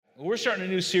We're starting a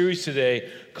new series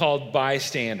today called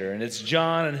Bystander, and it's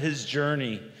John and his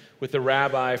journey with the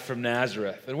rabbi from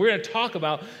Nazareth. And we're going to talk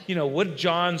about, what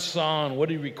John saw and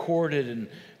what he recorded and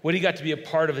what he got to be a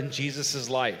part of in Jesus'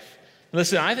 life.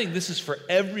 Listen, I think this is for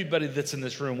everybody that's in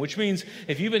this room, which means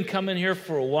if you've been coming here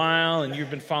for a while and you've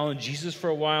been following Jesus for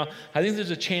a while, I think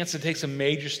there's a chance to take some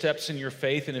major steps in your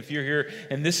faith. And if you're here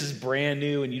and this is brand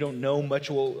new and you don't know much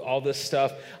of all this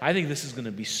stuff, I think this is going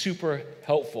to be super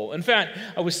helpful. In fact,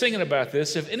 I was thinking about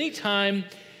this. If any time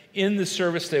in the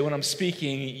service today when I'm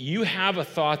speaking, you have a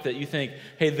thought that you think,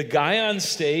 hey, the guy on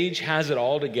stage has it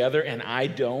all together and I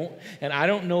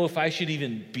don't know if I should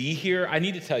even be here, I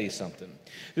need to tell you something.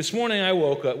 This morning I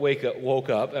woke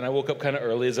up, and I woke up kind of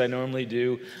early as I normally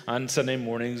do on Sunday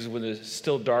mornings when it's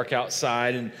still dark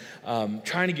outside, and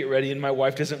trying to get ready. And my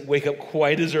wife doesn't wake up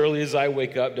quite as early as I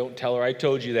wake up. Don't tell her I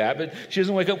told you that, but she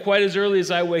doesn't wake up quite as early as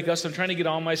I wake up. So I'm trying to get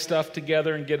all my stuff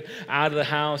together and get out of the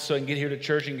house so I can get here to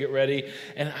church and get ready.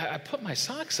 And I put my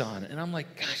socks on, and I'm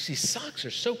like, gosh, these socks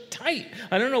are so tight.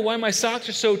 I don't know why my socks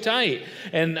are so tight.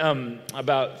 And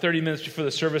about 30 minutes before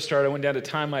the service started, I went down to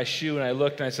tie my shoe, and I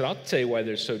looked, and I said, I'll tell you why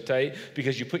they're so tight,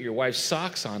 because you put your wife's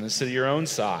socks on instead of your own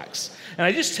socks. And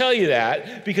I just tell you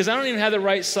that because I don't even have the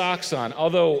right socks on.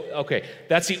 Although, okay,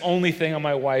 that's the only thing on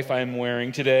my wife I'm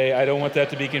wearing today. I don't want that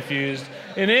to be confused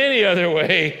in any other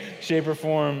way, shape, or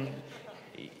form.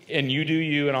 And you do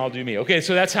you, and I'll do me. Okay,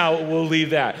 so that's how we'll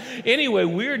leave that. Anyway,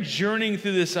 we're journeying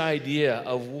through this idea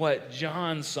of what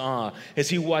John saw as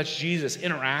he watched Jesus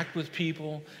interact with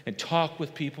people and talk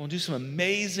with people and do some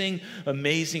amazing,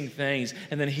 amazing things.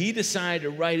 And then he decided to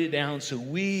write it down so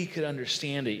we could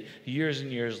understand it years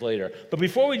and years later. But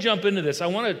before we jump into this, I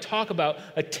want to talk about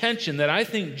a tension that I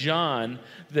think John,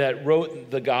 that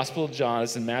wrote the Gospel of John,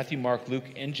 is in Matthew, Mark,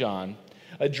 Luke, and John,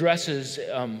 addresses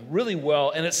really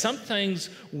well. And it's some things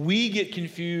we get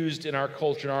confused in our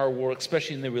culture, in our world,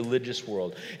 especially in the religious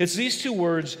world. It's these two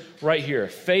words right here,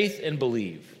 faith and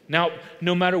believe. Now,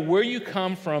 no matter where you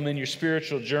come from in your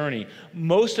spiritual journey,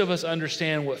 most of us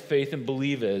understand what faith and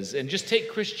believe is. And just take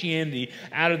Christianity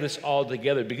out of this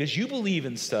altogether, because you believe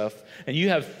in stuff and you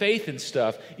have faith in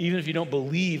stuff even if you don't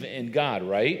believe in God,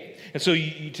 right? And so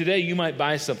today you might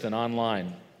buy something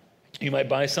online. You might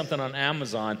buy something on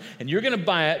Amazon, and you're going to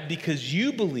buy it because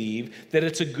you believe that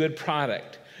it's a good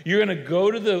product. You're going to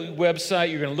go to the website,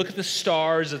 you're going to look at the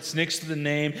stars that's next to the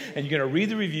name, and you're going to read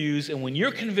the reviews, and when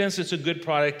you're convinced it's a good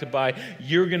product to buy,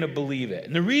 you're going to believe it.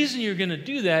 And the reason you're going to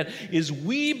do that is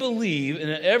we believe in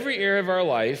every area of our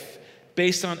life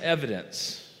based on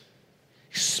evidence,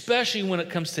 especially when it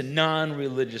comes to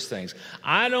non-religious things.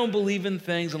 I don't believe in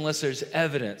things unless there's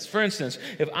evidence. For instance,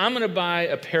 if I'm going to buy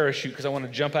a parachute because I want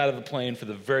to jump out of the plane for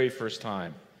the very first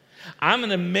time, I'm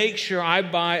going to make sure I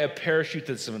buy a parachute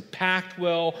that's packed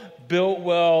well, built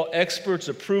well, experts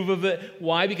approve of it.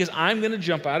 Why? Because I'm going to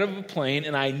jump out of a plane,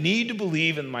 and I need to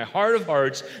believe in my heart of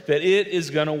hearts that it is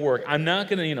going to work. I'm not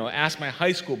going to, ask my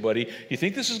high school buddy, you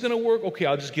think this is going to work? Okay,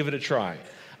 I'll just give it a try.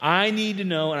 I need to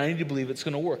know, and I need to believe it's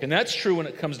going to work. And that's true when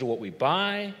it comes to what we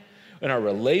buy, in our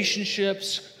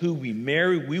relationships, who we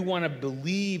marry. We want to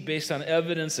believe based on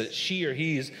evidence that she or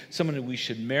he is someone that we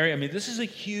should marry. I mean, this is a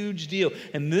huge deal.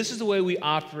 And this is the way we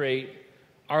operate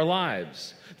our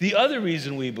lives. The other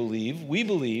reason we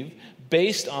believe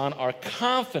based on our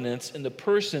confidence in the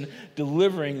person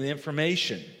delivering the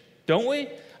information. Don't we?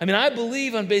 I mean, I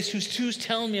believe on base who's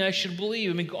telling me I should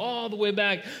believe. I mean, go all the way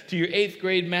back to your 8th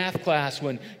grade math class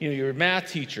when your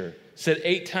math teacher said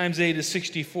 8 times 8 is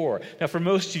 64. Now, for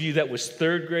most of you, that was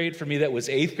 3rd grade. For me, that was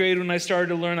 8th grade when I started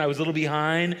to learn. I was a little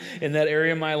behind in that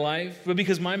area of my life. But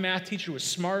because my math teacher was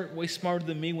smart, way smarter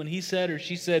than me, when he said or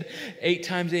she said 8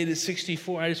 times 8 is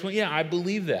 64, I just went, yeah, I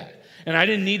believe that. And I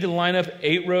didn't need to line up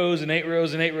 8 rows and 8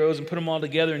 rows and 8 rows and put them all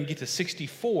together and get to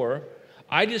 64.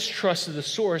 I just trusted the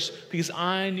source because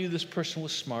I knew this person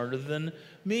was smarter than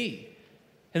me.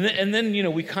 And then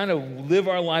we kind of live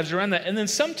our lives around that. And then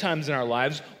sometimes in our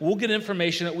lives, we'll get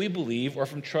information that we believe or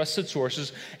from trusted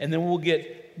sources, and then we'll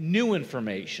get new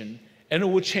information, and it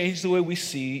will change the way we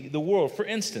see the world. For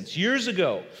instance, years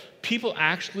ago, people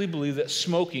actually believed that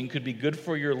smoking could be good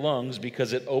for your lungs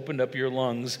because it opened up your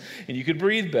lungs and you could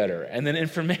breathe better. And then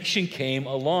information came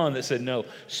along that said, no,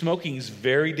 smoking is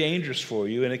very dangerous for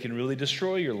you and it can really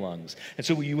destroy your lungs. And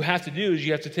so what you have to do is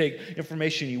you have to take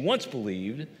information you once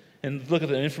believed and look at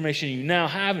the information you now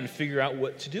have and figure out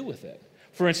what to do with it.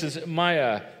 For instance,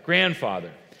 my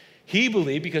grandfather, he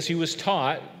believed, because he was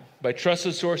taught by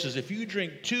trusted sources, if you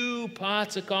drink 2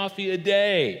 pots of coffee a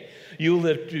day, you'll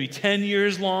live to be 10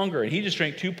 years longer. And he just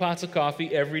drank 2 pots of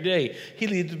coffee every day. He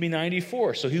lived to be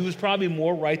 94, so he was probably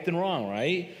more right than wrong,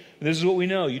 right? And this is what we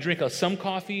know. You drink some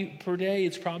coffee per day,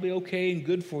 it's probably okay and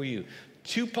good for you.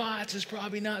 2 pots is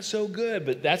probably not so good,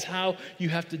 but that's how you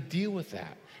have to deal with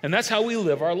that. And that's how we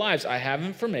live our lives. I have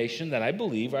information that I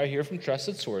believe, I hear from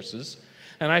trusted sources,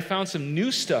 and I found some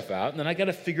new stuff out, and then I got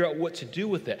to figure out what to do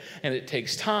with it. And it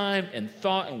takes time and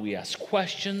thought, and we ask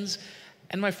questions.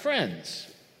 And my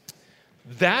friends,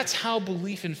 that's how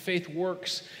belief and faith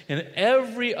works in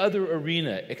every other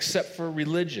arena except for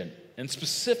religion, and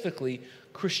specifically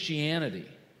Christianity.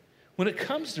 When it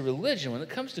comes to religion, when it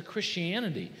comes to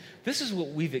Christianity, this is what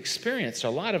we've experienced,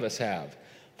 a lot of us have,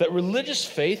 that religious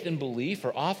faith and belief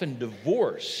are often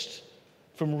divorced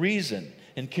from reason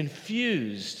and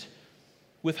confused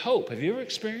with hope. Have you ever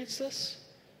experienced this?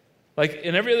 Like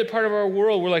in every other part of our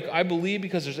world, we're like, I believe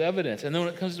because there's evidence. And then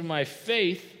when it comes to my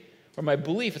faith or my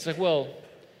belief, it's like, well,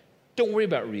 don't worry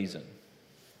about reason.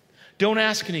 Don't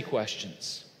ask any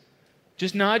questions.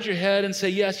 Just nod your head and say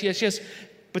yes, yes, yes.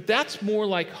 But that's more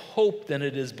like hope than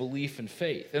it is belief and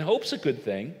faith. And hope's a good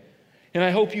thing. And I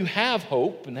hope you have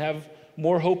hope and have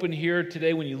more hope in here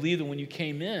today when you leave than when you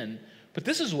came in. But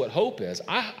this is what hope is.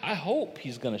 I hope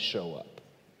he's going to show up,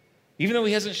 even though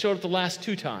he hasn't showed up the last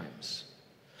 2 times.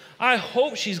 I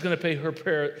hope she's going to pay her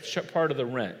part of the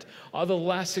rent. Although the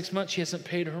last 6 months she hasn't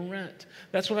paid her rent.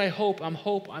 That's what I hope. I'm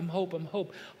hope.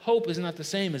 Hope is not the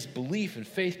same as belief and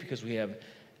faith because we have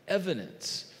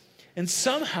evidence. And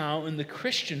somehow in the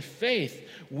Christian faith,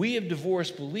 we have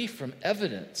divorced belief from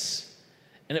evidence.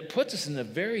 And it puts us in a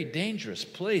very dangerous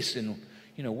place in,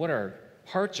 what our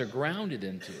hearts are grounded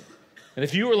into. And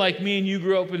if you were like me and you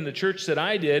grew up in the church that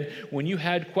I did, when you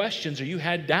had questions or you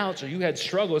had doubts or you had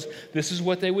struggles, this is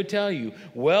what they would tell you.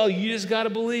 Well, you just got to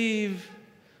believe.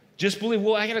 Just believe.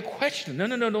 Well, I got a question. No,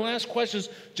 don't ask questions.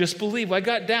 Just believe. Well, I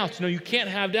got doubts. No, you can't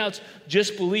have doubts.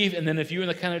 Just believe. And then if you were in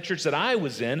the kind of church that I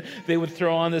was in, they would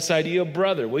throw on this idea of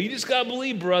brother. Well, you just got to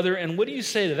believe, brother. And what do you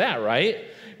say to that, right?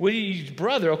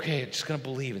 Brother, okay, I'm just going to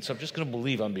believe. And so I'm just going to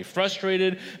believe. I'm going to be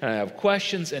frustrated and I have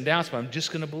questions and doubts, but I'm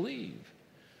just going to believe.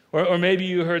 Or maybe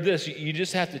you heard this. You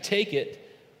just have to take it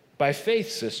by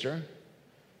faith, sister.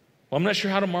 Well, I'm not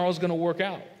sure how tomorrow's going to work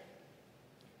out.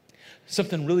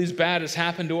 Something really bad has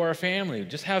happened to our family.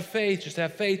 Just have faith, just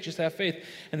have faith, just have faith.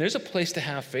 And there's a place to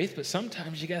have faith, but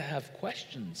sometimes you got to have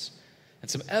questions and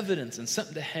some evidence and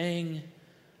something to hang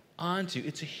on to.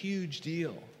 It's a huge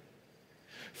deal.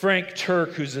 Frank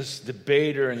Turk, who's this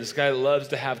debater, and this guy loves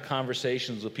to have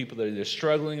conversations with people that are either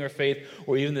struggling or faith,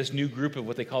 or even this new group of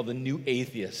what they call the new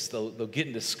atheists. They'll get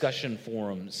in discussion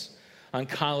forums on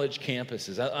college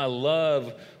campuses. I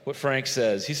love what Frank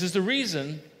says. He says the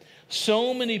reason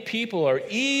so many people are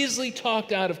easily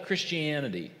talked out of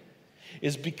Christianity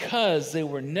is because they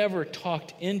were never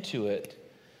talked into it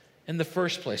in the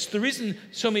first place. The reason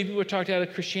so many people were talked out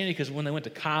of Christianity because when they went to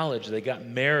college, they got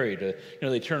married,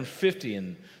 they turned 50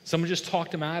 and someone just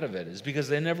talked them out of it, is because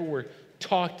they never were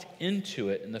talked into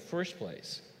it in the first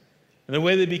place. And the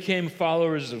way they became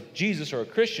followers of Jesus or a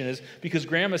Christian is because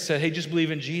grandma said, hey, just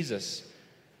believe in Jesus.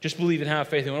 Just believe and have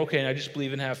faith. They went, okay, now just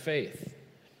believe and have faith.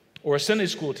 Or a Sunday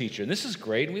school teacher. And this is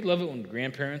great. And we love it when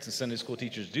grandparents and Sunday school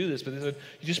teachers do this. But they said,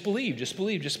 you just believe, just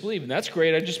believe, just believe. And that's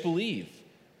great. I just believe.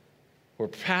 Or a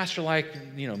pastor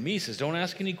like, me says, don't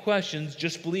ask any questions.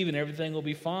 Just believe and everything will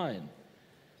be fine.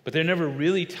 But they're never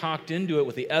really talked into it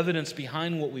with the evidence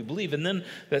behind what we believe. And then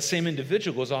that same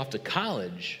individual goes off to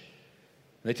college.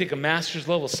 And they take a master's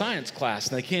level science class.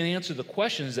 And they can't answer the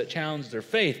questions that challenge their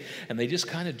faith. And they just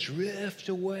kind of drift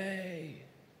away.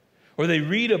 Or they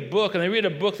read a book,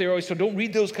 they're always told, don't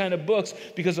read those kind of books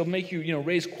because they'll make you,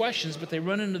 raise questions. But they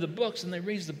run into the books and they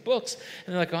raise the books.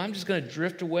 And they're like, I'm just going to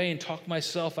drift away and talk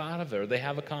myself out of it. Or they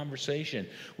have a conversation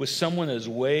with someone that is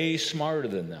way smarter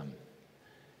than them.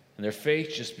 And their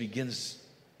faith just begins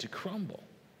to crumble.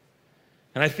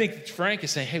 And I think Frank is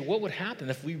saying, hey, what would happen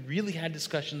if we really had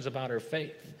discussions about our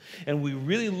faith? And we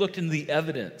really looked into the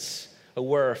evidence of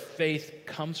where our faith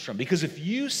comes from. Because if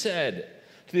you said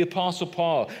to the Apostle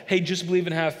Paul, hey, just believe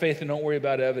and have faith and don't worry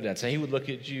about evidence. And he would look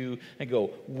at you and go,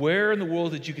 where in the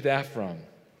world did you get that from?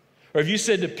 Or if you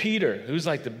said to Peter, who's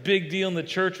like the big deal in the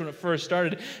church when it first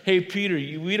started, hey, Peter,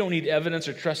 we don't need evidence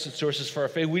or trusted sources for our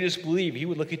faith. We just believe. He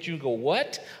would look at you and go,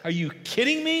 what? Are you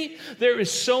kidding me? There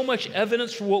is so much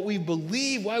evidence for what we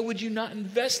believe. Why would you not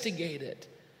investigate it?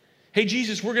 Hey,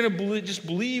 Jesus, we're going to just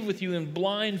believe with you in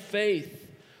blind faith.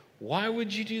 Why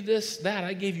would you do this, that?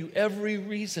 I gave you every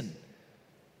reason.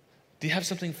 Do you have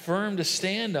something firm to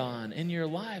stand on in your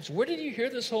lives? Where did you hear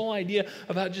this whole idea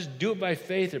about just do it by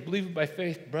faith or believe it by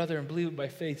faith, brother, and believe it by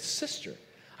faith, sister?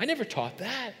 I never taught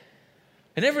that.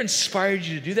 I never inspired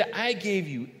you to do that. I gave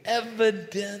you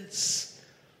evidence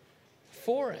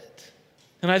for it.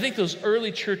 And I think those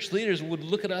early church leaders would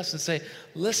look at us and say,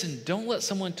 listen, don't let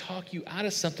someone talk you out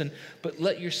of something, but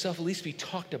let yourself at least be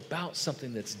talked about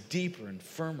something that's deeper and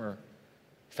firmer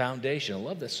foundation. I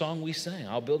love that song we sang,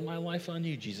 I'll build my life on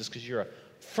you, Jesus, because you're a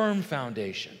firm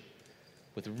foundation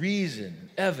with reason,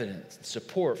 evidence, and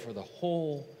support for the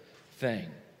whole thing.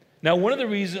 Now, one of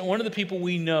the people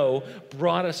we know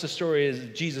brought us the story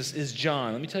of Jesus is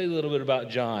John. Let me tell you a little bit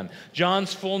about John.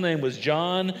 John's full name was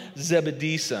John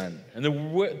Zebedee's son. And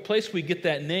the place we get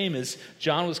that name is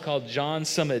John was called John,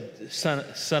 son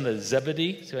of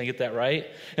Zebedee. See if I can get that right?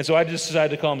 And so I just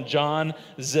decided to call him John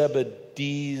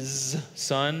Zebedee's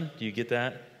son. Do you get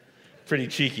that? Pretty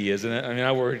cheeky, isn't it? I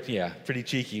mean, pretty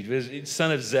cheeky.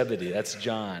 Son of Zebedee, that's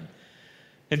John.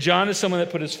 And John is someone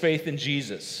that put his faith in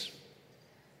Jesus.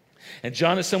 And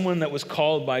John is someone that was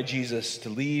called by Jesus to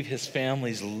leave his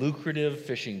family's lucrative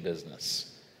fishing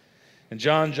business. And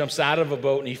John jumps out of a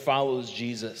boat and he follows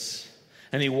Jesus.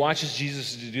 And he watches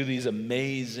Jesus do these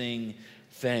amazing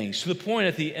things. To the point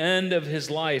at the end of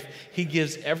his life, he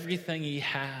gives everything he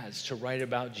has to write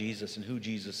about Jesus and who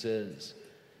Jesus is.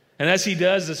 And as he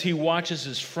does this, he watches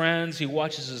his friends, he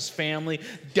watches his family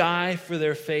die for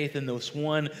their faith in this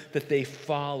one that they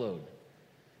followed.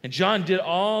 And John did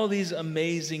all these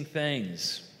amazing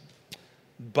things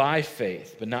by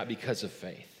faith, but not because of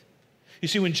faith. You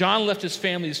see, when John left his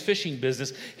family's fishing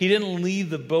business, he didn't leave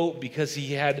the boat because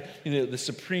he had the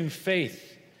supreme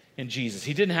faith in Jesus.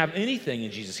 He didn't have anything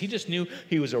in Jesus. He just knew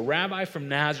he was a rabbi from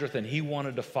Nazareth and he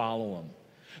wanted to follow him.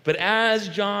 But as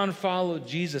John followed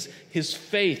Jesus, his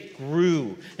faith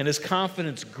grew and his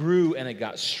confidence grew and it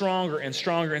got stronger and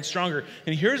stronger and stronger.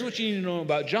 And here's what you need to know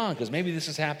about John, because maybe this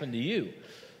has happened to you.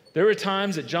 There were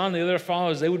times that John and the other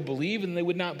followers, they would believe and they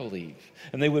would not believe.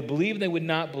 And they would believe and they would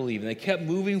not believe. And they kept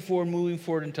moving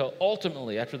forward until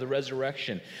ultimately, after the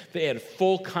resurrection, they had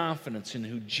full confidence in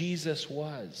who Jesus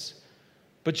was.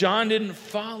 But John didn't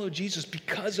follow Jesus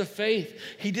because of faith.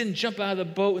 He didn't jump out of the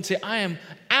boat and say, I am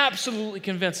absolutely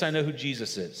convinced I know who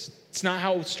Jesus is. It's not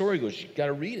how the story goes. You've got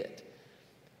to read it.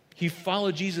 He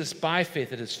followed Jesus by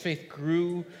faith, that his faith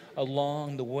grew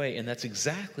along the way. And that's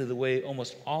exactly the way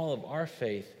almost all of our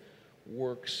faith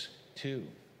works too.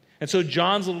 And so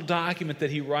John's little document that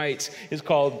he writes is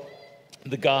called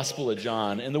the Gospel of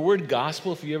John. And the word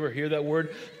gospel, if you ever hear that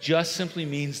word, just simply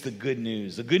means the good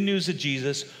news. The good news of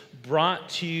Jesus brought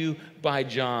to you by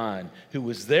John, who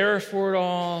was there for it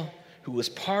all, who was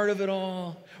part of it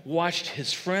all, watched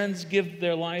his friends give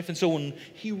their life. And so when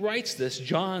he writes this,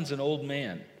 John's an old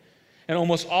man. And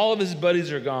almost all of his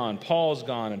buddies are gone. Paul's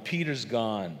gone and Peter's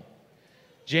gone.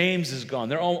 James is gone.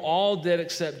 They're all dead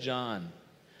except John.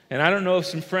 And I don't know if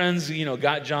some friends,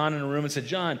 got John in a room and said,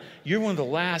 John, you're one of the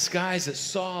last guys that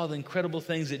saw the incredible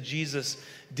things that Jesus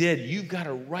did. You've got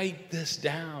to write this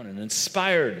down. And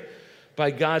inspired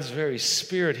by God's very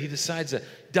Spirit, he decides to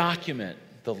document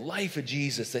the life of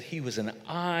Jesus that he was an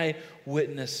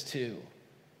eyewitness to. And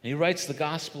he writes the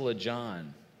Gospel of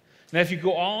John. Now, if you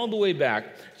go all the way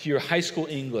back to your high school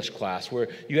English class where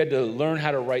you had to learn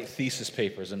how to write thesis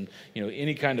papers and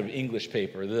any kind of English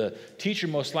paper, the teacher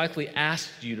most likely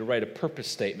asked you to write a purpose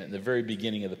statement in the very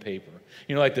beginning of the paper.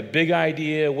 Like the big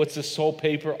idea, what's this whole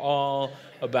paper all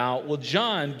about? Well,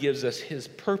 John gives us his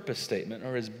purpose statement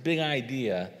or his big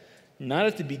idea, not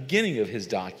at the beginning of his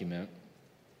document,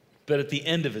 but at the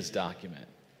end of his document.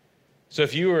 So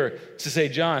if you were to say,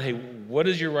 John, hey, what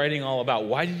is your writing all about?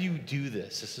 Why did you do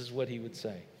this? This is what he would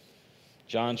say.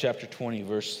 John chapter 20,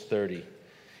 verse 30.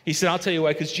 He said, I'll tell you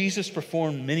why, because Jesus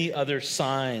performed many other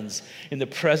signs in the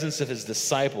presence of his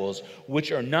disciples,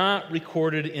 which are not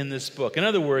recorded in this book. In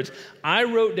other words, I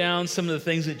wrote down some of the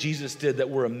things that Jesus did that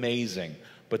were amazing,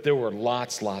 but there were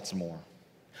lots more.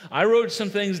 I wrote some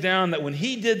things down that when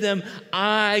he did them,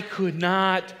 I could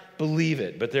not believe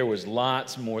it, but there was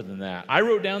lots more than that. I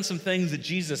wrote down some things that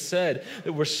Jesus said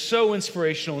that were so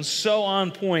inspirational and so on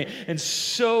point and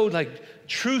so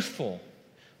truthful,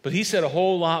 but he said a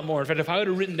whole lot more. In fact, if I would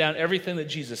have written down everything that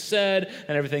Jesus said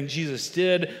and everything Jesus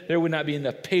did, there would not be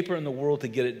enough paper in the world to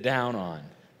get it down on.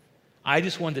 I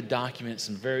just wanted to document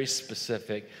some very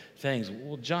specific things.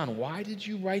 Well, John, why did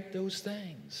you write those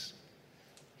things?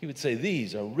 He would say,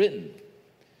 these are written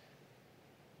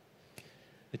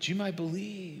that you might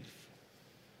believe.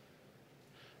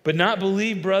 But not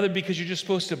believe, brother, because you're just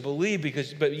supposed to believe,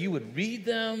 but you would read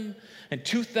them, and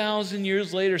 2,000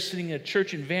 years later, sitting in a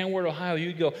church in Van Wert, Ohio,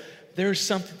 you'd go, there's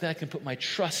something that I can put my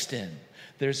trust in.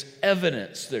 There's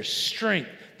evidence, there's strength,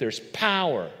 there's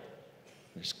power,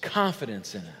 there's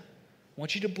confidence in it. I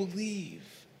want you to believe.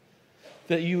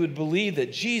 That you would believe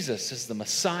that Jesus is the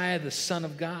Messiah, the Son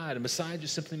of God. And Messiah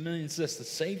just simply means this, the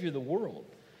Savior of the world.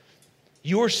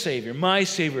 your Savior, my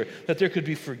Savior, that there could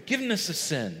be forgiveness of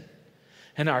sin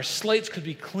and our slates could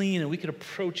be clean and we could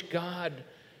approach God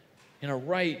in a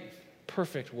right,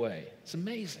 perfect way. It's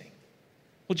amazing.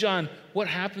 Well, John, what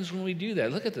happens when we do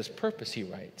that? Look at this purpose, he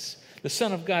writes. The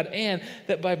Son of God, and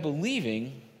that by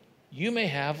believing you may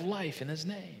have life in his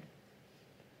name.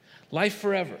 Life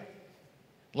forever.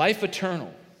 Life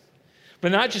eternal.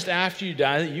 But not just after you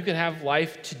die, that you can have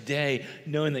life today,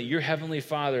 knowing that your Heavenly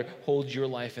Father holds your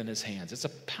life in his hands. It's a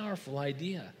powerful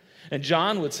idea. And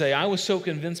John would say, I was so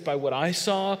convinced by what I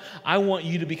saw, I want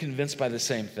you to be convinced by the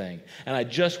same thing. And I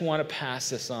just want to pass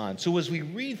this on. So as we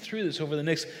read through this over the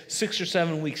next 6 or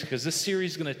 7 weeks, because this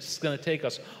series is going to take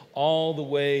us all the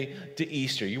way to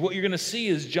Easter, what you're going to see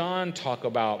is John talk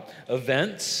about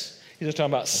events. He's going to talk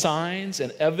about signs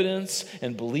and evidence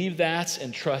and believe that's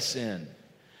and trust in.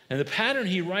 And the pattern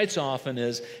he writes often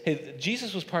is, hey,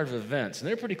 Jesus was part of events, and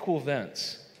they're pretty cool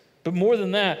events. But more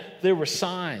than that, there were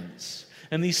signs.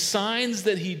 And these signs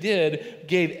that he did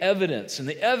gave evidence, and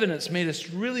the evidence made us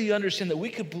really understand that we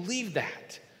could believe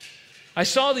that. I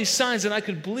saw these signs and I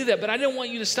could believe that, but I didn't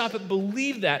want you to stop at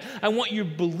believe that. I want you to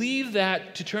believe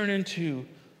that to turn into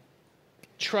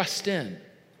trust in.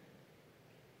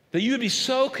 That you would be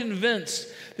so convinced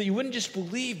that you wouldn't just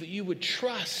believe, but you would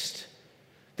trust.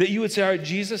 That you would say, all right,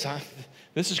 Jesus,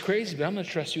 this is crazy, but I'm going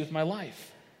to trust you with my life.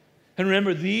 And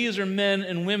remember, these are men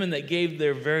and women that gave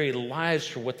their very lives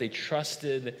for what they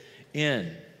trusted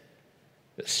in.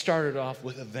 That started off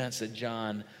with events that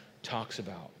John talks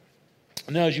about.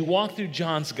 Now, as you walk through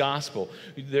John's gospel,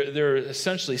 there are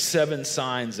essentially 7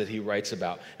 signs that he writes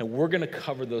about. And we're going to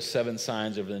cover those 7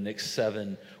 signs over the next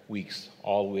 7 weeks,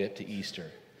 all the way up to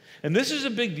Easter. And this is a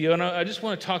big deal, and I just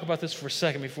want to talk about this for a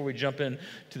second before we jump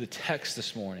into the text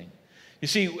this morning. You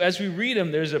see, as we read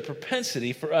them, there's a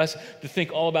propensity for us to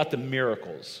think all about the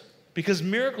miracles. Because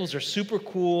miracles are super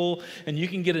cool, and you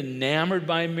can get enamored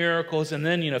by miracles. And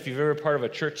then, if you've ever been part of a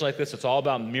church like this, it's all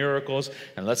about miracles.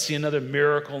 And let's see another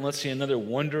miracle, and let's see another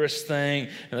wondrous thing,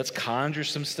 and let's conjure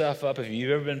some stuff up. If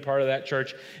you've ever been part of that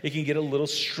church, it can get a little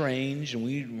strange, and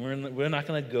we're not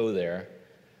going to go there.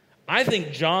 I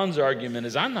think John's argument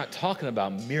is I'm not talking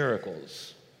about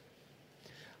miracles.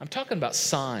 I'm talking about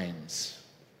signs.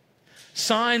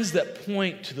 Signs that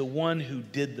point to the one who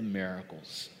did the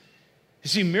miracles. You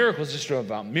see, miracles just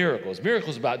about miracles.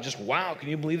 Miracles about just, wow, can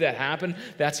you believe that happened?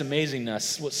 That's amazing. Now,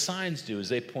 what signs do is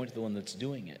they point to the one that's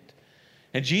doing it.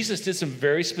 And Jesus did some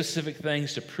very specific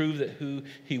things to prove that who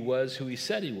he was, who he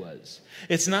said he was.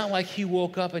 It's not like he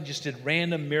woke up and just did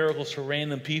random miracles for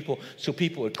random people so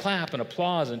people would clap and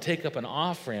applause and take up an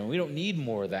offering. We don't need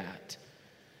more of that.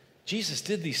 Jesus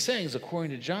did these things,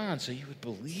 according to John, so you would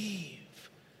believe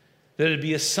that it'd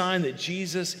be a sign that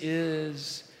Jesus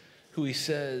is who he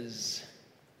says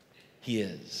he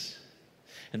is.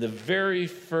 And the very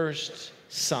first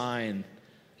sign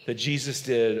that Jesus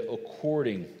did,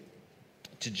 according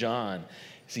to John,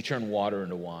 is he turned water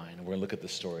into wine. And we're going to look at the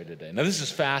story today. Now, this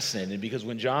is fascinating because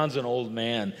when John's an old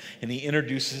man and he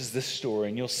introduces this story,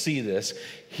 and you'll see this,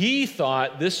 he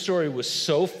thought this story was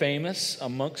so famous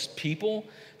amongst people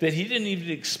that he didn't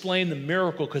even explain the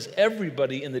miracle because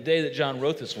everybody in the day that John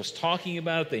wrote this was talking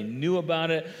about it. They knew about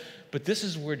it. But this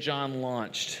is where John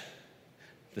launched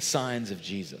the signs of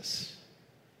Jesus.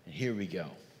 And here we go.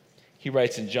 He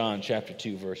writes in John chapter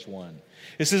 2, verse 1.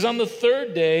 It says, on the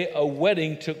 3rd day, a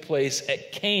wedding took place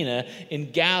at Cana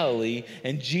in Galilee,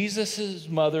 and Jesus'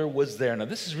 mother was there. Now,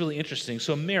 this is really interesting.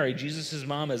 So Mary, Jesus'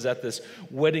 mom, is at this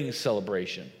wedding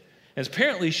celebration. And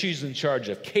apparently, she's in charge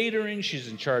of catering. She's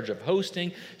in charge of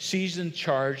hosting. She's in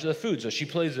charge of the food. So she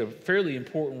plays a fairly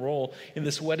important role in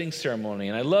this wedding ceremony.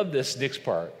 And I love this next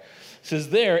part. It says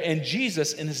there, and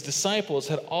Jesus and his disciples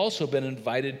had also been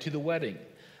invited to the wedding.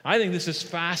 I think this is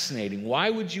fascinating. Why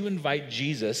would you invite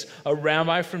Jesus, a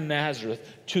rabbi from Nazareth,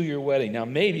 to your wedding? Now,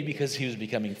 maybe because he was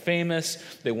becoming famous.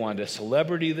 They wanted a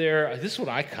celebrity there. This is what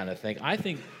I kind of think. I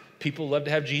think people love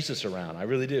to have Jesus around. I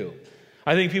really do.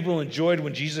 I think people enjoyed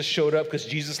when Jesus showed up because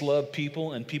Jesus loved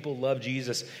people, and people loved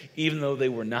Jesus even though they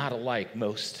were not alike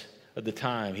most of the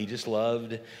time. He just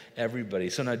loved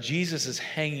everybody. So now Jesus is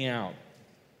hanging out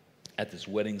at this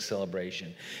wedding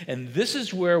celebration. And this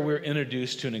is where we're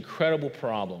introduced to an incredible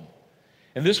problem.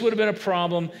 And this would have been a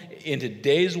problem in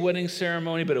today's wedding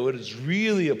ceremony, but it was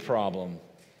really a problem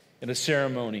in a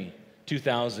ceremony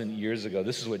 2,000 years ago.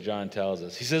 This is what John tells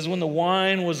us. He says, when the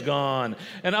wine was gone,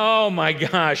 and oh my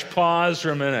gosh, pause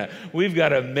for a minute. We've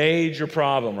got a major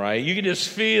problem, right? You can just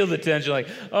feel the tension like,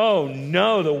 oh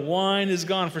no, the wine is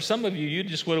gone. For some of you, you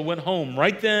just would have went home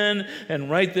right then and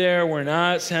right there. We're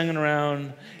not hanging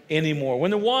around anymore.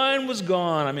 When the wine was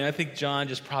gone, I mean, I think John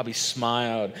just probably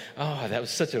smiled. Oh, that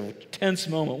was such a tense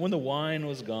moment. When the wine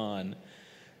was gone,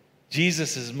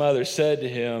 Jesus' mother said to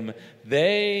him,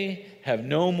 they have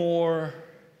no more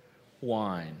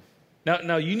wine.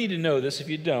 Now you need to know this if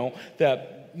you don't,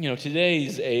 that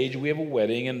today's age, we have a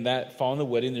wedding, and that following the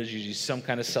wedding, there's usually some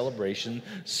kind of celebration,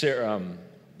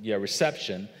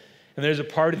 reception. And there's a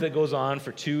party that goes on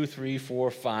for 2, 3,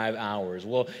 4, 5 hours.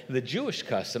 Well, in the Jewish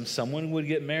custom, someone would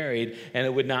get married, and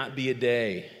it would not be a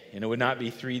day. And it would not be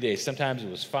 3 days. Sometimes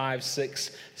it was 5,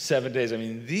 6, 7 days. I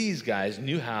mean, these guys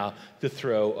knew how to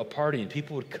throw a party. And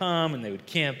people would come, and they would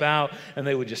camp out, and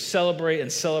they would just celebrate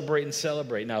and celebrate and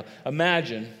celebrate. Now,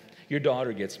 imagine your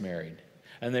daughter gets married,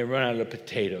 and they run out of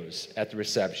potatoes at the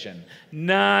reception.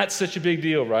 Not such a big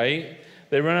deal, right?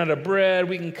 They run out of bread,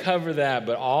 we can cover that,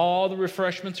 but all the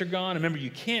refreshments are gone. Remember,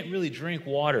 you can't really drink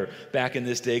water back in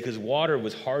this day because water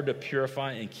was hard to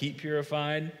purify and keep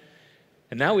purified.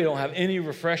 And now we don't have any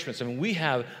refreshments. I mean, we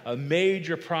have a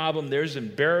major problem. There's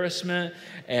embarrassment,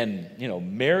 and,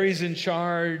 Mary's in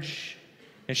charge.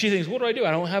 And she thinks, what do?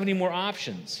 I don't have any more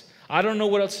options. I don't know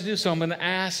what else to do, so I'm going to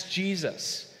ask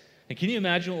Jesus. And can you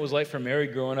imagine what it was like for Mary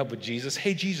growing up with Jesus?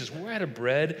 Hey, Jesus, we're out of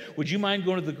bread. Would you mind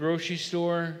going to the grocery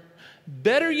store?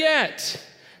 Better yet,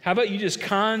 how about you just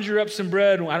conjure up some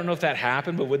bread? I don't know if that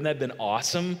happened, but wouldn't that have been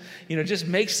awesome? Just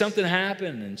make something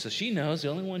happen. And so she knows the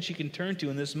only one she can turn to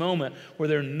in this moment where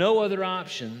there are no other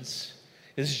options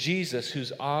is Jesus,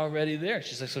 who's already there.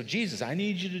 She's like, so Jesus, I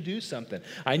need you to do something.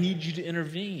 I need you to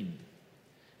intervene.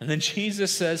 And then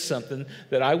Jesus says something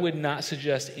that I would not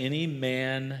suggest any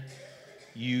man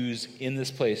use in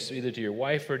this place, either to your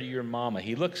wife or to your mama.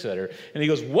 He looks at her and he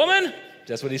goes, woman!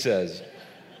 That's what he says.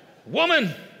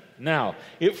 Woman! Now,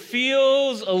 it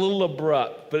feels a little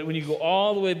abrupt, but when you go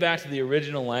all the way back to the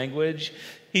original language,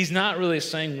 he's not really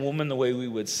saying woman the way we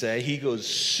would say. He goes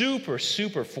super,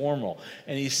 super formal.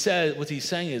 And he says, what he's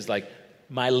saying is like,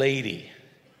 my lady.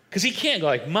 Because he can't go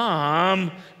like,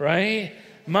 Mom, right?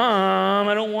 Mom,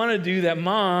 I don't want to do that,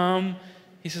 Mom.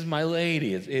 He says, my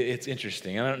lady. It's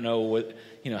interesting. I don't know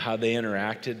how they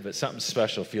interacted, but something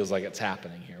special feels like it's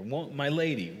happening here. My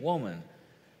lady, woman,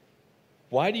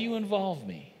 why do you involve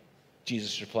me?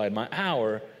 Jesus replied, my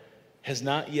hour has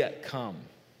not yet come.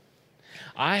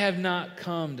 I have not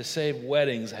come to save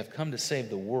weddings. I've come to save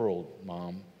the world,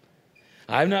 Mom.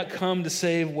 I've not come to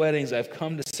save weddings. I've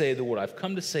come to save the world. I've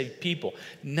come to save people,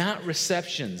 not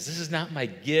receptions. This is not my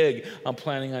gig I'm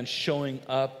planning on showing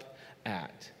up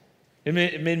at. It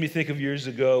made me think of years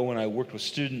ago when I worked with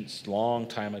students a long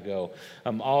time ago.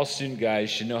 All student guys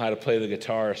should know how to play the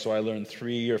guitar, so I learned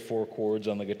 3 or 4 chords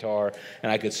on the guitar,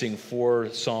 and I could sing 4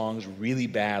 songs really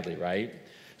badly, right?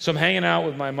 So I'm hanging out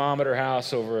with my mom at her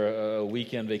house over a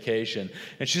weekend vacation,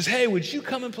 and she says, hey, would you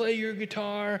come and play your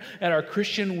guitar at our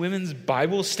Christian women's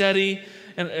Bible study?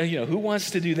 And, who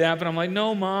wants to do that? But I'm like,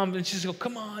 no, Mom. And she says,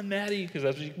 come on, Maddie, because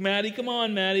that's what she, Maddie, come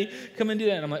on, Maddie, come and do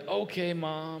that. And I'm like, okay,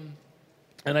 Mom.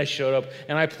 And I showed up,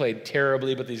 and I played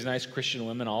terribly, but these nice Christian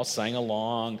women all sang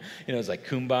along. It was like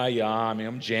Kumbaya. I mean,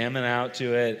 I'm jamming out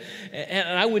to it. And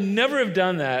I would never have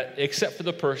done that except for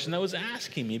the person that was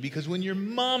asking me, because when your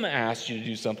mama asks you to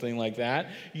do something like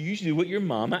that, you usually do what your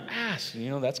mama asks.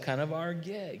 That's kind of our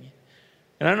gig.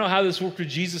 And I don't know how this worked with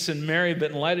Jesus and Mary,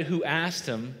 but in light of who asked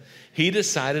him, he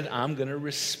decided, I'm going to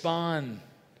respond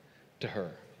to her.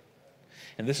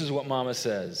 And this is what Mama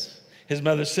says. His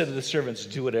mother said to the servants,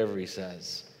 do whatever he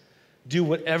says. Do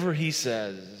whatever he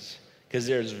says, because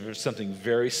there's something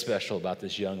very special about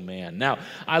this young man. Now,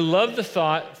 I love the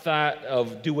thought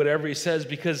of do whatever he says,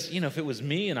 because, if it was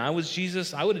me and I was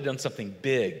Jesus, I would have done something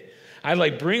big.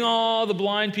 I'd bring all the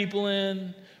blind people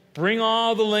in, bring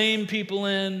all the lame people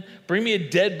in, bring me a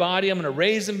dead body. I'm going to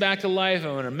raise them back to life.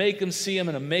 I'm going to make them see. I'm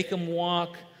going to make them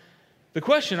walk. The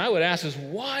question I would ask is,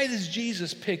 why does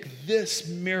Jesus pick this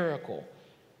miracle,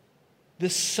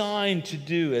 this sign to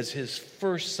do as his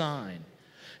first sign?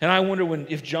 And I wonder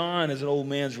if John, as an old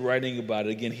man's writing about it,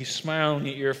 again, he's smiling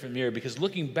ear from ear, because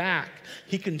looking back,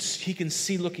 he can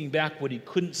see looking back what he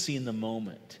couldn't see in the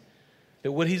moment.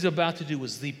 That what he's about to do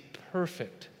was the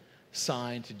perfect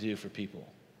sign to do for people.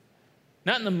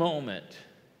 Not in the moment,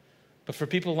 but for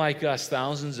people like us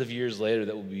thousands of years later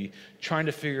that will be trying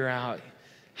to figure out,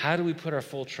 how do we put our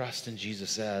full trust in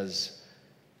Jesus as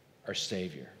our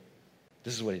Savior?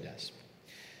 This is what he does.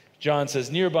 John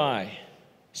says, nearby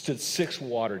stood 6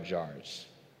 water jars,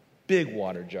 big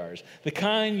water jars, the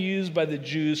kind used by the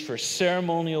Jews for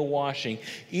ceremonial washing,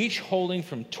 each holding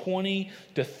from 20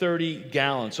 to 30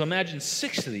 gallons. So imagine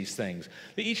 6 of these things.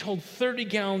 They each hold 30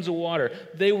 gallons of water.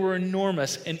 They were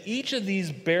enormous, and each of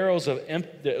these barrels that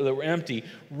were empty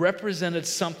represented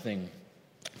something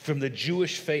from the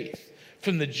Jewish faith,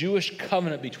 from the Jewish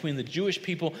covenant between the Jewish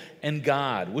people and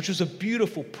God, which was a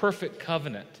beautiful, perfect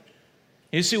covenant.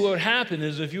 You see, what would happen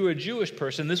is if you were a Jewish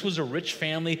person, this was a rich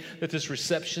family that this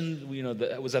reception,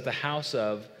 that was at the house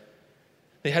of.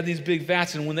 They had these big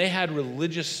vats, and when they had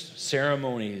religious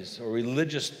ceremonies or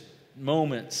religious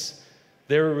moments,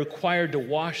 they were required to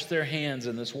wash their hands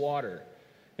in this water.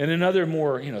 And in other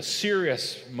more,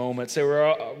 serious moments, they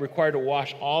were required to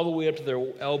wash all the way up to their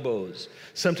elbows,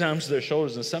 sometimes to their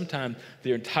shoulders, and sometimes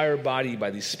their entire body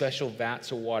by these special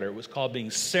vats of water. It was called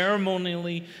being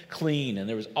ceremonially clean, and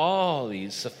there was all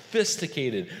these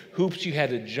sophisticated hoops you had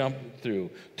to jump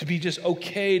through to be just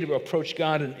okay to approach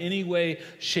God in any way,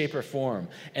 shape, or form.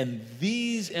 And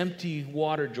these empty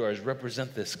water jars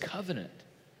represent this covenant.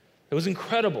 It was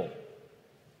incredible.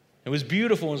 It was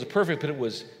beautiful, it was perfect, but it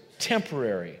was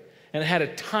temporary, and it had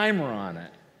a timer on it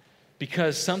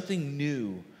because something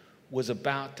new was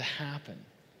about to happen.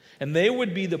 And they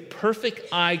would be the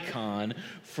perfect icon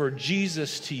for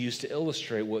Jesus to use to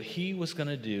illustrate what he was going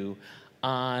to do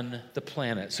on the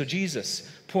planet. So Jesus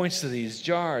points to these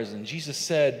jars, and Jesus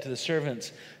said to the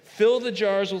servants, "Fill the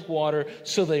jars with water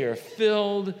so they are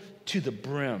filled to the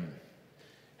brim."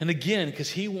 And again, because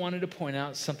he wanted to point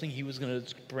out something he was going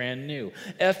to brand new.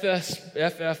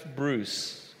 F.F.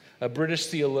 Bruce, a British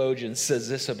theologian, says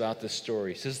this about this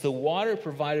story. He says, "The water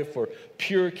provided for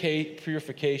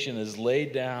purification is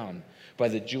laid down by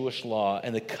the Jewish law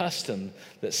and the custom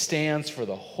that stands for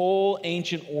the whole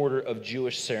ancient order of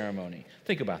Jewish ceremony."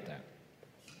 Think about that.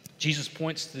 Jesus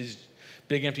points to these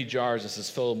big empty jars and says,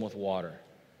 "Fill them with water."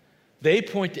 They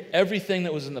point to everything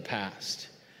that was in the past,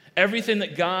 everything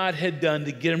that God had done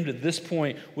to get him to this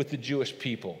point with the Jewish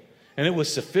people. And it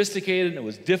was sophisticated, and it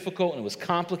was difficult, and it was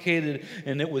complicated,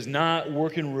 and it was not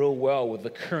working real well with the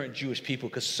current Jewish people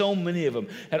because so many of them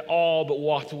had all but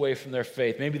walked away from their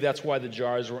faith. Maybe that's why the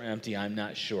jars were empty, I'm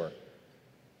not sure.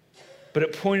 But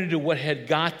it pointed to what had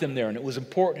got them there, and it was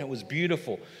important, it was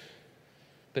beautiful.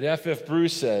 But F.F.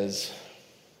 Bruce says,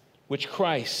 which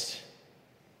Christ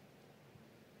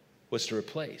was to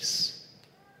replace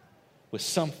with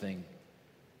something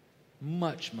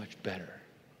much, much better.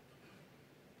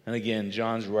 And again,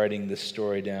 John's writing this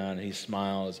story down, and he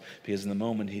smiles because in the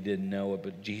moment he didn't know it,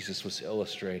 but Jesus was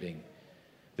illustrating.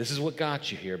 This is what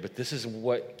got you here, but this is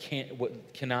what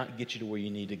cannot get you to where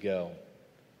you need to go.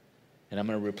 And I'm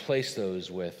going to replace those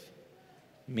with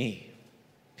me.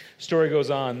 Story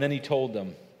goes on. Then he told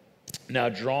them, "Now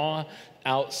draw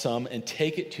out some and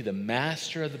take it to the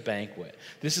master of the banquet."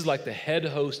 This is like the head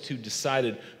host who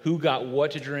decided who got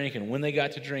what to drink and when they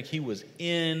got to drink. He was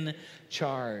in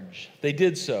charge. They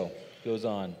did so, goes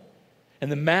on.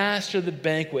 "And the master of the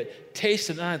banquet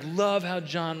tasted," and I love how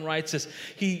John writes this.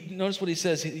 Notice what he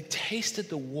says, he tasted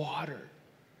the water.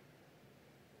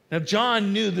 Now,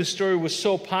 John knew this story was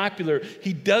so popular,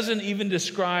 he doesn't even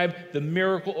describe the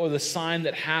miracle or the sign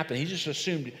that happened. He just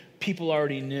assumed people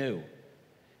already knew.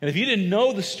 And if you didn't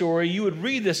know the story, you would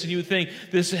read this and you would think,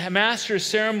 this master of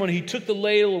ceremony, he took the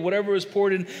ladle or whatever was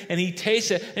poured in and he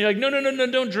tasted it. And you're like, no,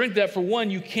 don't drink that. For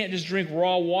one, you can't just drink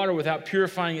raw water without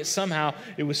purifying it somehow.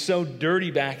 It was so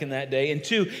dirty back in that day. And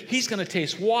two, he's going to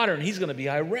taste water and he's going to be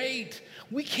irate.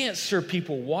 We can't serve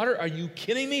people water. Are you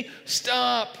kidding me?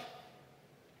 Stop.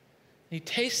 He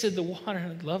tasted the water.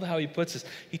 I love how he puts this.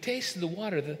 He tasted the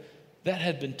water that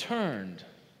had been turned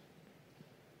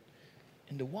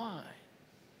into wine.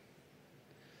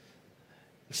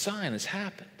 The sign has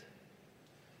happened.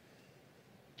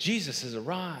 Jesus has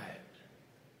arrived.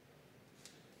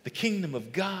 The kingdom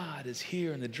of God is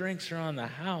here and the drinks are on the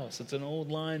house. It's an old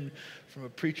line from a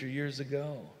preacher years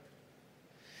ago.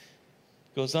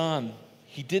 Goes on,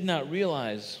 he did not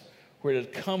realize where it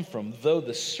had come from, though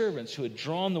the servants who had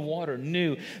drawn the water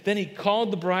knew. Then he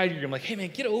called the bridegroom, like, "Hey man,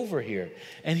 get over here."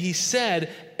 And he said,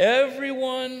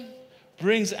 "Everyone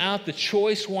brings out the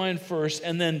choice wine first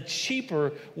and then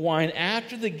cheaper wine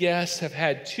after the guests have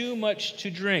had too much to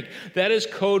drink." That is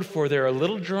code for they're a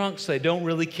little drunk, so they don't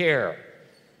really care.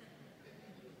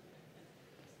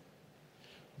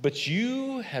 "But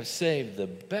you have saved the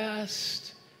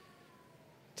best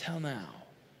till now."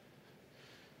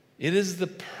 It is the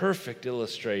perfect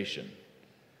illustration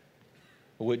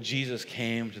of what Jesus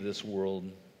came to this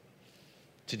world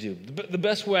to do. The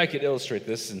best way I could illustrate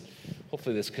this, and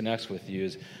hopefully this connects with you,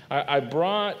 is I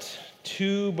brought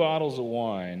 2 bottles of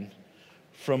wine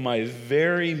from my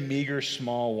very meager,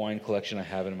 small wine collection I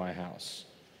have in my house.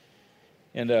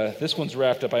 And this one's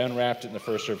wrapped up. I unwrapped it in the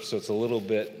first service, so it's a little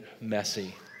bit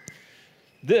messy.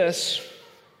 This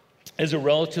is a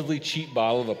relatively cheap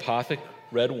bottle of Apothic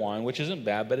red wine, which isn't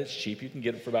bad, but it's cheap. You can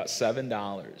get it for about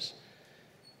 $7.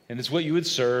 And it's what you would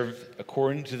serve,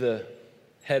 according to the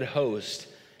head host,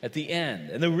 at the end.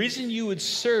 And the reason you would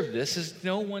serve this is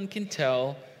no one can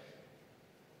tell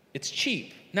it's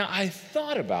cheap. Now, I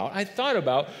thought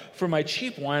about for my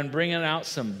cheap wine bringing out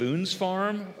some Boone's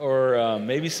Farm or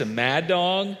maybe some Mad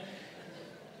Dog.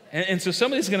 And so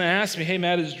somebody's going to ask me, hey,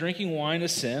 Matt, is drinking wine a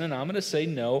sin? And I'm going to say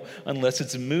no, unless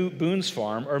it's Boone's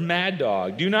Farm or Mad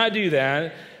Dog. Do not do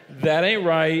that. That ain't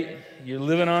right. You're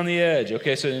living on the edge.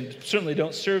 Okay, so certainly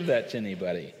don't serve that to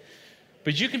anybody.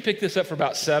 But you can pick this up for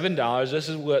about $7. This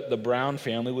is what the Brown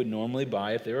family would normally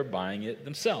buy if they were buying it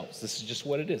themselves. This is just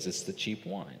what it is. It's the cheap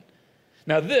wine.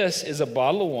 Now, this is a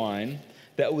bottle of wine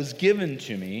that was given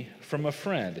to me from a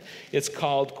friend. It's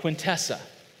called Quintessa.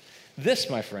 This,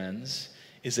 my friends,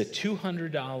 is a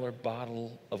 $200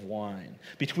 bottle of wine.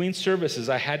 Between services,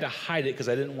 I had to hide it because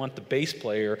I didn't want the bass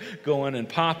player going and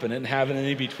popping it and having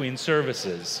any between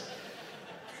services.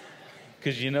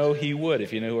 Because you know he would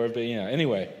if you know who everybody, you know.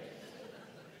 Anyway,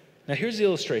 now here's the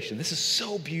illustration. This is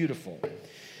so beautiful.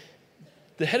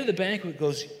 The head of the banquet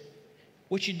goes,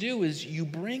 what you do is you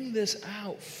bring this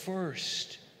out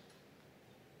first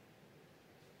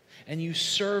and you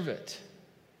serve it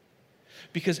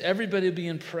because everybody will be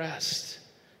impressed.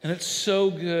 And it's so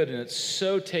good and it's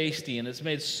so tasty and it's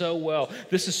made so well.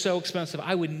 This is so expensive.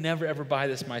 I would never, ever buy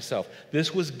this myself.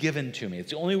 This was given to me.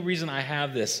 It's the only reason I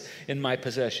have this in my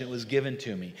possession. It was given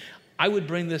to me. I would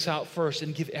bring this out first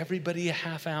and give everybody a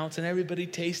half ounce and everybody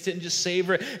taste it and just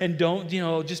savor it and don't,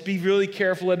 just be really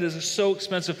careful. It is so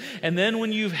expensive. And then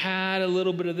when you've had a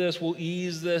little bit of this, we'll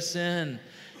ease this in.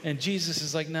 And Jesus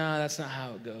is like, nah, that's not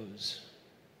how it goes.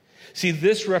 See,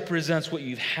 this represents what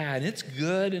you've had. It's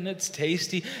good and it's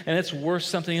tasty and it's worth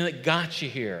something and it got you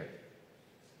here.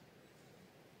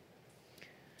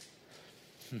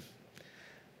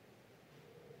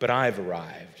 But I've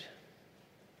arrived.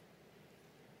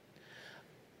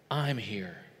 I'm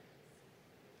here.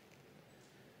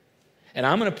 And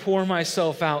I'm going to pour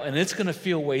myself out, and it's going to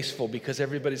feel wasteful because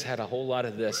everybody's had a whole lot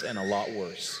of this and a lot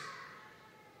worse.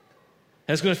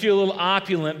 And it's going to feel a little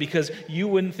opulent because you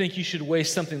wouldn't think you should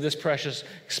waste something this precious,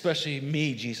 especially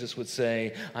me, Jesus would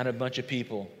say, on a bunch of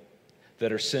people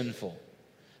that are sinful,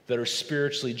 that are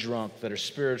spiritually drunk, that are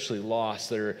spiritually lost,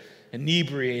 that are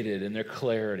inebriated in their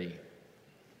clarity.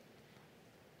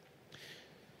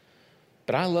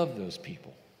 But I love those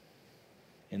people.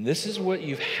 And this is what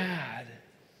you've had.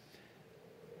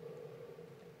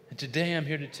 And today I'm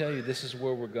here to tell you this is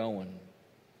where we're going.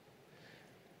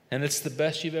 And it's the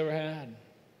best you've ever had.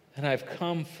 And I've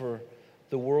come for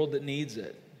the world that needs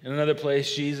it. In another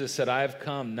place, Jesus said, I have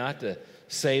come not to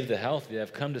save the healthy,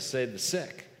 I've come to save the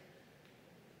sick,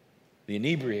 the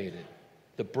inebriated,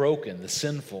 the broken, the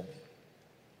sinful.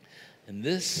 And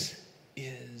this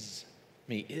is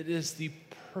me. It is the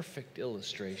perfect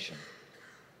illustration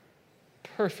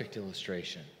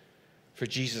for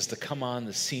Jesus to come on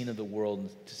the scene of the world and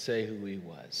to say who he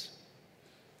was.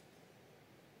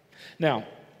 Now,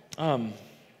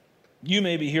 you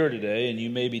may be here today and you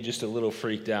may be just a little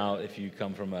freaked out if you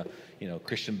come from a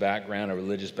Christian background, a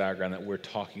religious background, that we're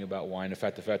talking about wine. In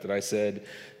fact, the fact that I said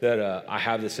that I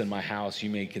have this in my house,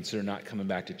 you may consider not coming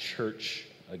back to church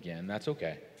again. That's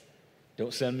okay.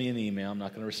 Don't send me an email. I'm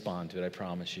not going to respond to it, I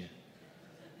promise you.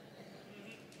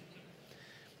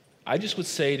 I just would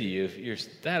say to you, if you're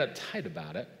that uptight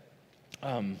about it,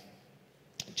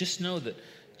 just know that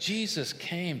Jesus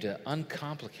came to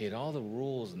uncomplicate all the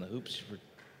rules and the hoops we're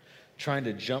trying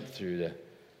to jump through to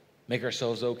make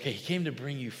ourselves okay. He came to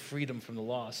bring you freedom from the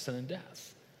law of sin and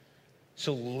death.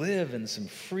 So live in some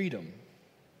freedom,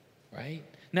 right?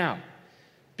 Now,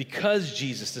 because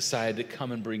Jesus decided to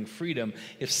come and bring freedom,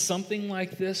 if something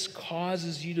like this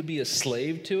causes you to be a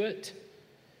slave to it,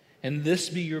 and this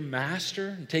be your master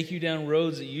and take you down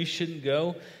roads that you shouldn't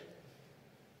go,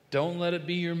 don't let it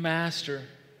be your master,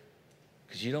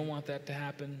 because you don't want that to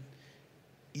happen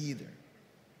either.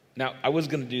 Now, I was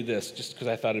going to do this just because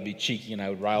I thought it'd be cheeky and I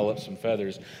would rile up some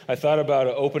feathers. I thought about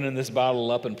opening this bottle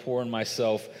up and pouring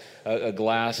myself a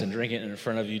glass and drinking it in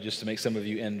front of you just to make some of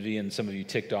you envy and some of you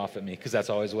ticked off at me, because that's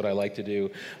always what I like to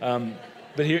do.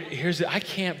 But I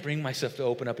can't bring myself to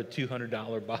open up a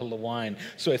 $200 bottle of wine,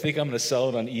 so I think I'm going to sell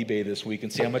it on eBay this week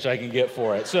and see how much I can get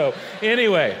for it. So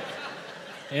anyway,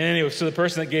 so the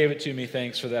person that gave it to me,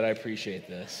 thanks for that. I appreciate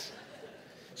this.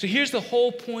 So here's the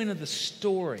whole point of the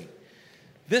story.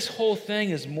 This whole thing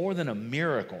is more than a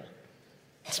miracle.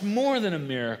 It's more than a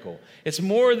miracle. It's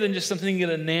more than just something you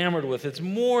get enamored with. It's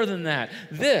more than that.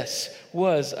 This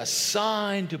was a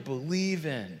sign to believe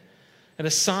in and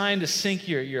a sign to sink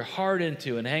your heart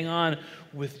into and hang on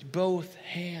with both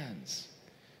hands.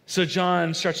 So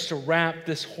John starts to wrap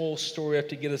this whole story up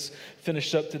to get us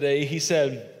finished up today. He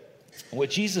said, what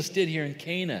Jesus did here in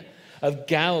Cana of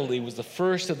Galilee was the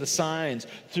first of the signs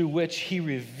through which he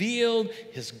revealed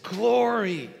his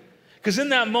glory. Because in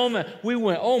that moment, we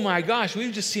went, oh my gosh,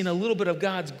 we've just seen a little bit of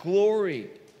God's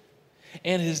glory.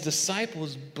 And his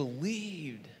disciples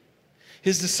believed.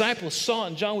 His disciples saw it,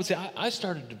 and John would say, I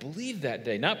started to believe that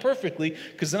day. Not perfectly,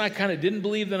 because then I kind of didn't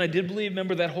believe, then I did believe.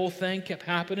 Remember, that whole thing kept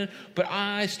happening. But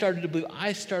I started to believe.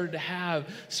 I started to have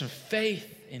some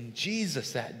faith in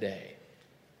Jesus that day.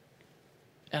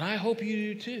 And I hope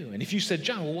you do too. And if you said,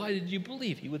 John, well, why did you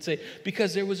believe? He would say,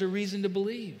 because there was a reason to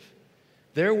believe.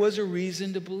 There was a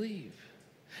reason to believe.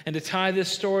 And to tie this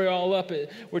story all up,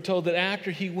 we're told that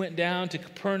after he went down to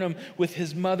Capernaum with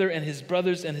his mother and his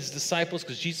brothers and his disciples,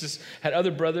 because Jesus had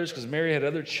other brothers, because Mary had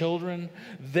other children,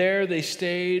 there they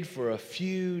stayed for a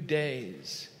few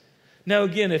days. Now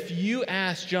again, if you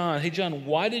ask John, hey John,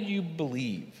 why did you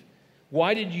believe?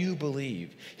 Why did you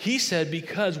believe? He said,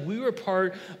 because we were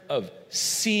part of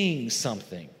seeing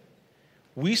something.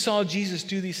 We saw Jesus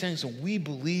do these things, and we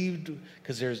believed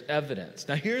because there's evidence.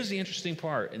 Now, here's the interesting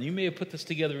part, and you may have put this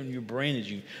together in your brain as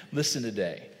you listen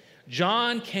today.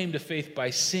 John came to faith by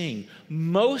seeing.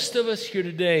 Most of us here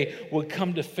today would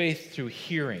come to faith through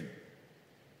hearing.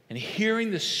 And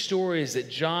hearing the stories that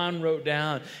John wrote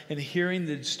down, and hearing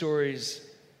the stories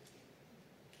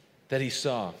that he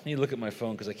saw. I need to look at my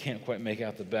phone because I can't quite make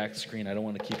out the back screen. I don't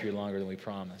want to keep you longer than we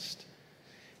promised.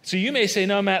 So you may say,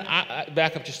 no, Matt,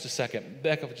 back up just a second.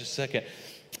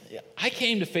 I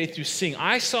came to faith through seeing.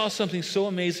 I saw something so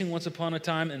amazing once upon a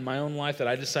time in my own life that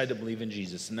I decided to believe in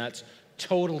Jesus, and that's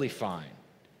totally fine.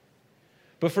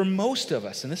 But for most of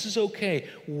us, and this is okay,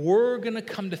 we're going to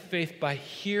come to faith by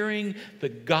hearing the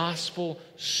gospel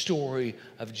story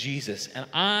of Jesus. And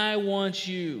I want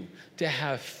you to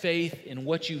have faith in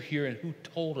what you hear and who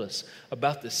told us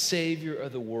about the Savior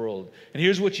of the world. And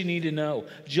here's what you need to know.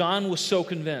 John was so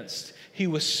convinced. He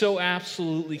was so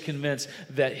absolutely convinced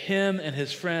that him and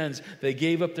his friends, they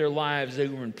gave up their lives. They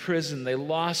were in prison. They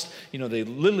they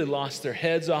literally lost their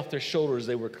heads off their shoulders.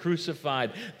 They were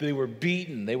crucified. They were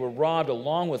beaten. They were robbed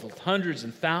along with hundreds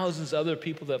and thousands of other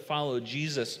people that followed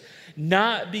Jesus.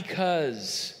 Not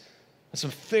because of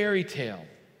some fairy tale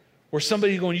where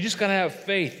somebody's going, you just got to have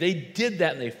faith. They did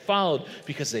that and they followed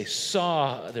because they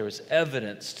saw there was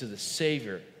evidence to the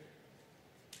Savior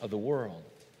of the world.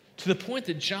 To the point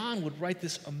that John would write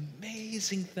this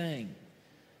amazing thing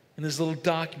in this little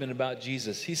document about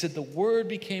Jesus. He said, the Word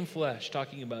became flesh,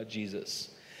 talking about Jesus,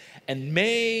 and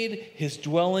made his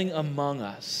dwelling among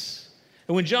us.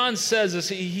 And when John says this,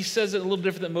 he says it a little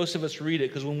different than most of us read it,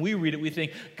 because when we read it, we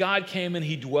think God came and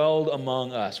he dwelled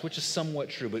among us, which is somewhat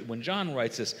true. But when John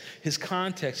writes this, his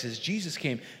context is Jesus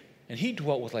came and he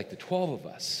dwelt with like the 12 of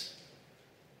us.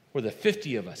 Or the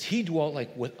 50 of us. He dwelt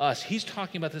like with us. He's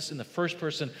talking about this in the first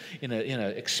person in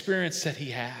an experience that he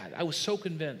had. I was so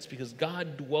convinced because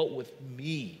God dwelt with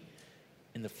me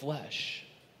in the flesh.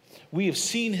 We have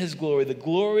seen his glory, the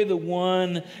glory of the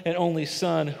one and only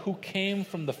Son who came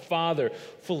from the Father,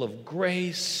 full of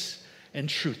grace and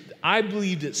truth. I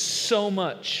believed it so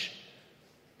much,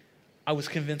 I was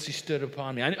convinced he stood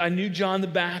upon me. I knew John the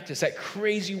Baptist, that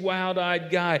crazy,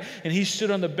 wild-eyed guy, and he stood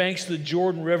on the banks of the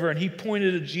Jordan River, and he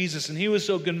pointed at Jesus, and he was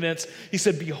so convinced. He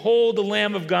said, behold the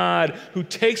Lamb of God who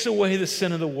takes away the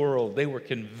sin of the world. They were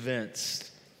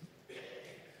convinced.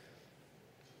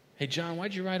 Hey, John,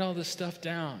 why'd you write all this stuff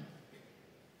down?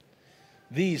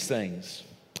 These things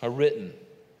are written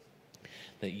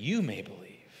that you may believe,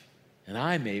 and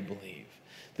I may believe,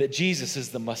 that Jesus is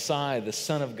the Messiah, the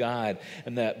Son of God,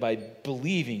 and that by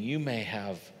believing you may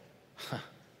have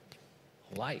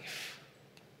life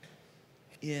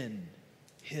in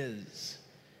his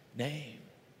name.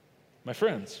 My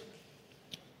friends,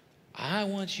 I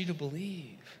want you to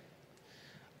believe.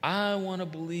 I want to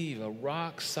believe a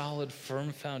rock-solid,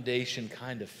 firm foundation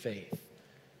kind of faith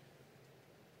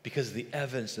because of the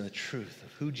evidence and the truth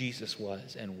of who Jesus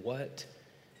was and what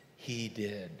he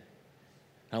did.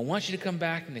 I want you to come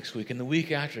back next week and the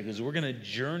week after because we're going to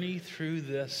journey through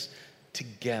this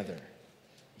together.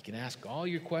 You can ask all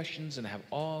your questions and have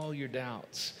all your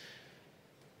doubts.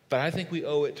 But I think we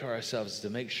owe it to ourselves to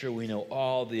make sure we know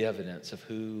all the evidence of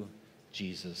who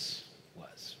Jesus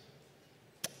was.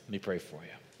 Let me pray for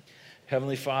you.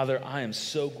 Heavenly Father, I am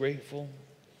so grateful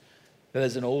that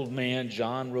as an old man,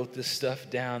 John wrote this stuff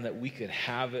down, that we could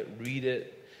have it, read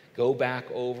it, go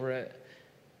back over it,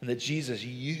 And that Jesus,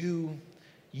 you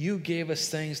gave us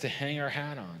things to hang our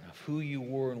hat on of who you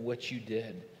were and what you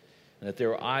did. And that there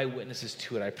were eyewitnesses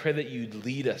to it. I pray that you'd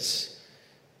lead us,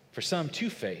 for some, to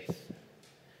faith,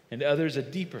 and to others, a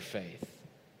deeper faith.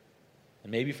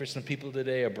 And maybe for some people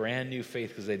today, a brand new faith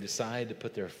because they decide to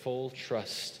put their full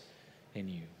trust in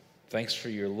you. Thanks for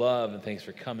your love, and thanks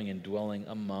for coming and dwelling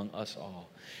among us all.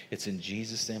 It's in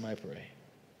Jesus' name I pray.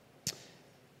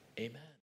 Amen.